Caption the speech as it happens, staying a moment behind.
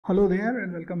Hello there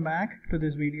and welcome back to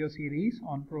this video series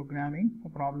on programming for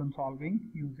problem solving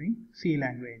using C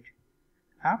language.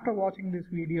 After watching this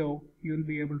video, you will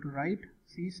be able to write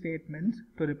C statements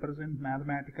to represent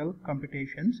mathematical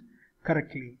computations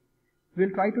correctly.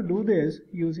 We'll try to do this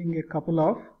using a couple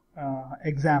of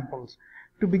examples.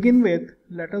 To begin with,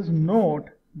 let us note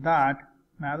that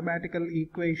mathematical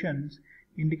equations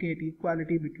indicate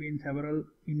equality between several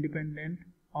independent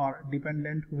or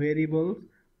dependent variables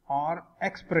or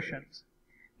expressions.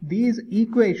 These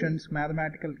equations,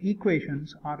 mathematical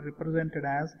equations, are represented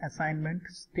as assignment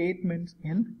statements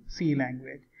in C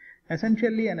language.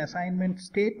 Essentially, an assignment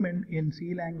statement in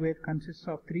C language consists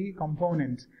of three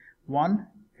components. One,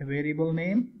 a variable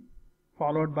name,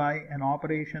 followed by an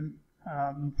operation,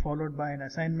 followed by an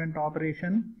assignment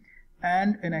operation,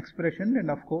 and an expression, and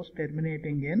of course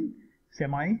terminating in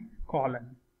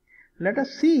semicolon. Let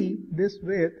us see this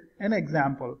with an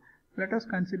example. Let us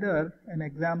consider an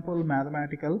example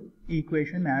mathematical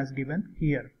equation as given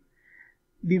here.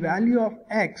 The value of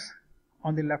x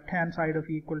on the left hand side of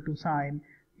equal to sign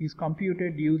is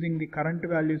computed using the current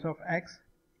values of x,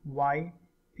 y,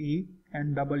 p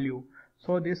and w.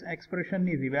 So this expression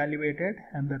is evaluated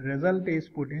and the result is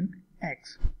put in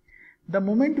x. The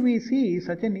moment we see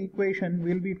such an equation,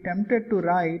 we will be tempted to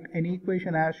write an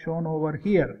equation as shown over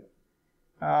here.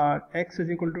 X is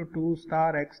equal to 2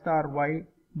 star x star y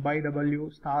by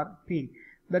w star p.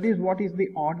 That is what is the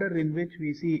order in which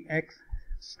we see x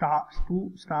star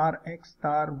 2 star x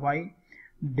star y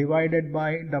divided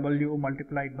by w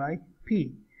multiplied by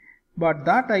p. But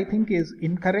that I think is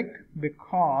incorrect,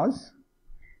 because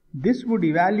this would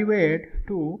evaluate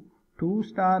to 2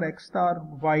 star x star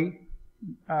y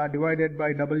divided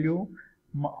by w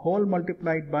whole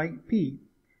multiplied by p.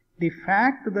 The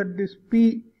fact that this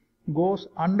p goes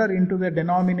under into the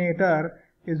denominator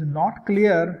is not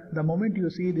clear the moment you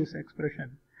see this expression.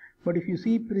 But if you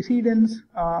see precedence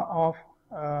of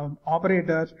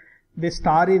operators, this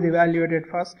star is evaluated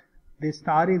first, this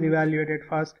star is evaluated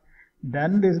first,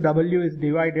 then this w is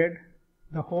divided,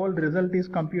 the whole result is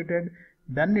computed,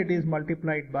 then it is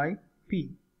multiplied by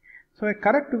p. So a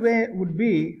correct way would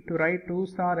be to write 2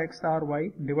 star x star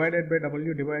y divided by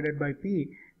w divided by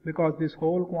p, because this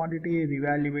whole quantity is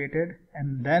evaluated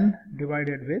and then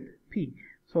divided with p.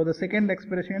 So the second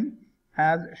expression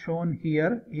as shown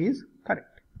here is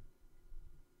correct.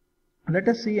 Let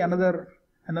us see another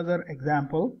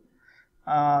example.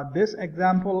 This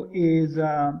example is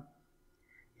an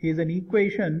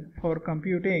equation for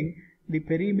computing the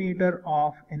perimeter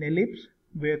of an ellipse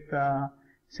with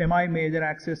semi-major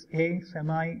axis A,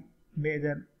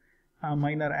 semi-major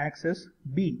minor axis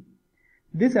B.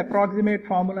 This approximate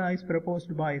formula is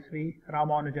proposed by Sri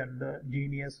Ramanujan, the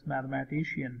genius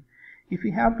mathematician. If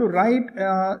we have to write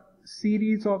a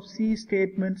series of C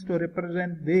statements to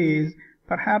represent these,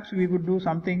 perhaps we would do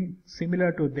something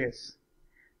similar to this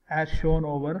as shown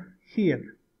over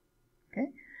here. Okay?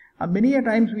 Many a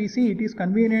times we see it is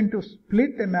convenient to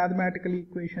split a mathematical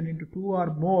equation into two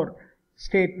or more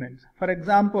statements. For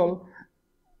example,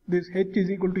 this h is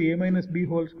equal to a minus b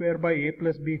whole square by a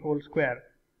plus b whole square.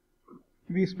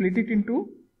 We split it into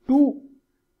two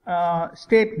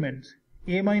statements.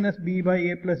 A minus b by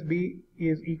a plus b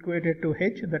is equated to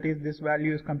h, that is, this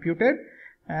value is computed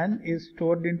and is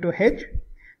stored into h.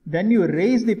 Then you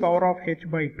raise the power of h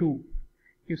by 2.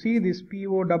 You see this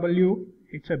POW,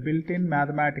 it's a built-in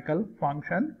mathematical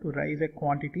function to raise a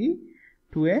quantity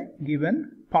to a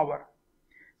given power.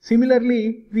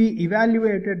 Similarly, we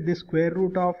evaluated the square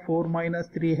root of 4 minus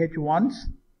 3h once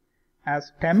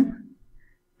as temp,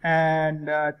 and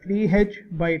 3h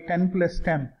by 10 plus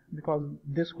temp, because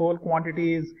this whole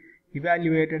quantity is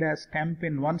evaluated as temp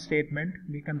in one statement.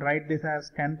 We can write this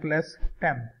as 10 plus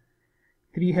temp.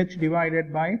 3h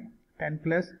divided by 10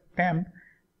 plus temp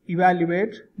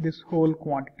evaluates this whole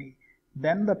quantity.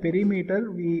 Then the perimeter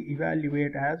we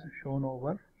evaluate as shown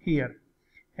over here.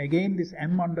 Again, this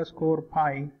m underscore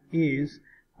pi is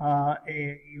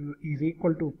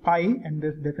equal to pi, and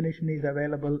this definition is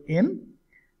available in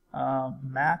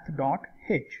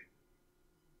math.h.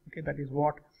 Okay, that is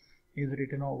what is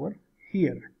written over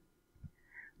here.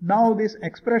 Now these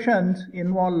expressions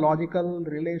involve logical,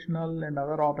 relational and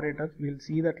other operators. We'll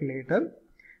see that later.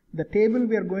 The table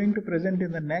we are going to present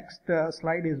in the next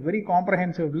slide is very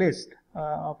comprehensive list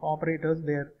of operators,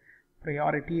 their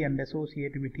priority and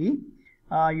associativity.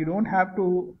 You don't have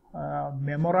to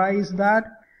memorize that,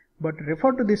 but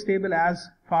refer to this table as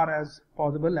far as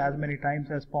possible, as many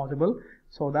times as possible,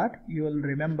 so that you will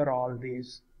remember all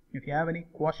these. If you have any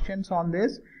questions on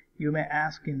this, you may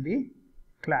ask in the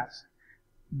class.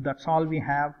 That's all we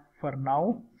have for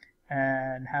now,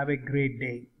 and have a great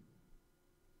day.